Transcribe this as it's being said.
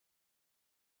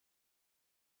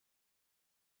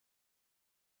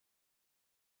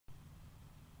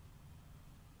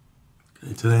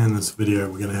Today in this video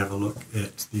we're going to have a look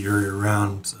at the area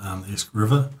around the Esk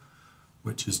River,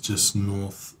 which is just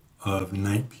north of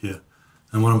Napier.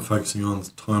 And what I'm focusing on,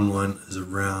 the timeline, is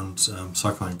around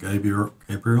Cyclone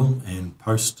Gabriel and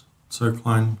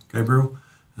post-Cyclone Gabriel.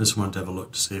 I just wanted to have a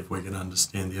look to see if we can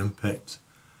understand the impact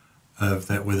of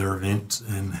that weather event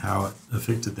and how it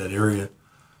affected that area.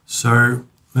 So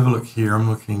have a look here. I'm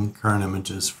looking current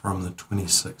images from the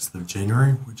 26th of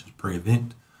January, which is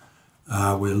pre-event.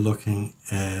 We're looking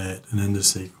at an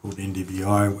indice called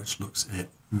NDVI, which looks at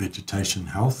vegetation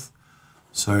health.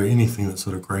 So anything that's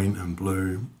sort of green and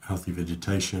blue, healthy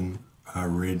vegetation,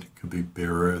 red could be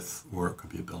bare earth or it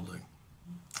could be a building.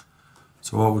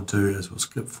 So what we'll do is we'll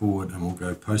skip forward and we'll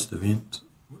go post-event,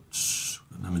 which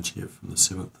an image here from the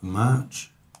 7th of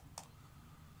March.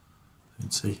 You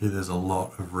can see here there's a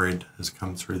lot of red has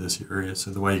come through this area.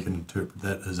 So the way you can interpret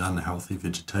that is unhealthy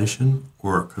vegetation,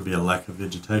 or it could be a lack of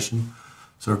vegetation.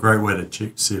 So a great way to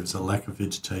check to see if it's a lack of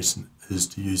vegetation is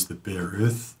to use the bare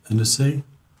earth indice.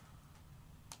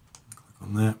 Click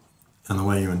on that. And the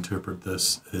way you interpret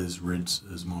this is red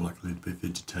is more likely to be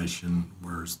vegetation,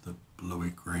 whereas the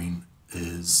bluey green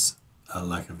is a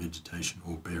lack of vegetation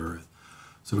or bare earth.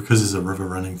 So because there's a river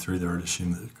running through there, I'd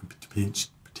assume that it could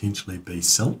potentially be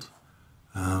silt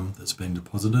that's been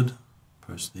deposited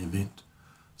post the event.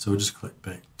 So we'll just click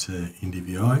back to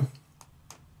NDVI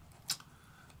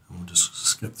and we'll just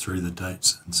skip through the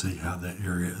dates and see how that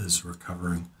area is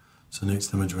recovering. So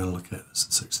next image we're going to look at is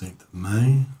the 16th of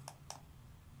May.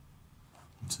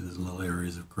 So there's little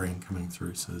areas of green coming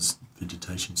through, so there's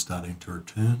vegetation starting to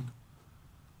return.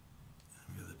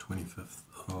 And we go the 25th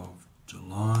of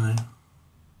July.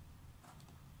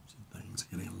 So things are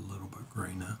getting a little bit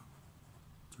greener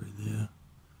through there.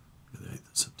 The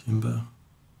 8th of September.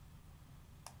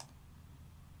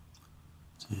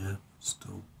 So yeah,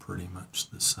 still pretty much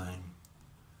the same.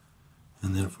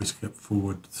 And then if we skip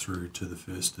forward through to the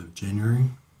 1st of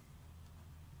January,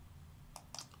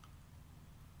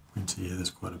 we can see here there's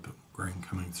quite a bit more green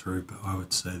coming through, but I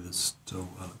would say there's still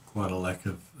quite a lack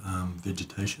of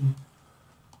vegetation.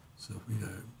 So if we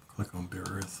go click on bare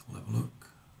earth, we'll have a look.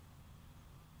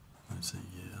 And see,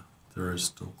 yeah, there is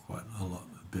still quite a lot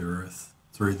of bare earth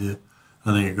through there.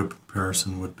 I think a good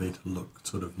comparison would be to look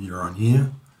sort of year on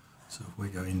year. So if we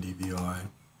go NDVI,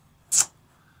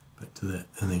 back to that,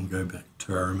 and then go back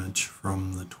to our image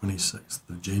from the 26th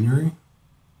of January,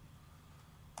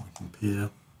 we compare,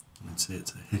 you can see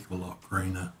it's a heck of a lot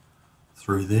greener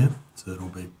through there, so it'll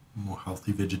be more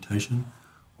healthy vegetation.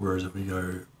 Whereas if we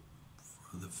go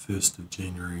for the 1st of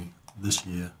January this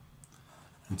year,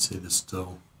 you can see there's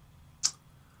still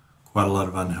quite a lot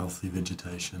of unhealthy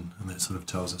vegetation, and that sort of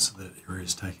tells us that area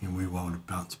is taking a wee while to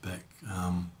bounce back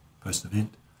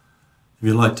post-event. If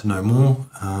you'd like to know more,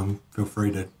 feel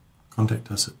free to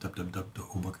contact us at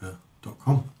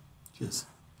www.orbica.com. Cheers.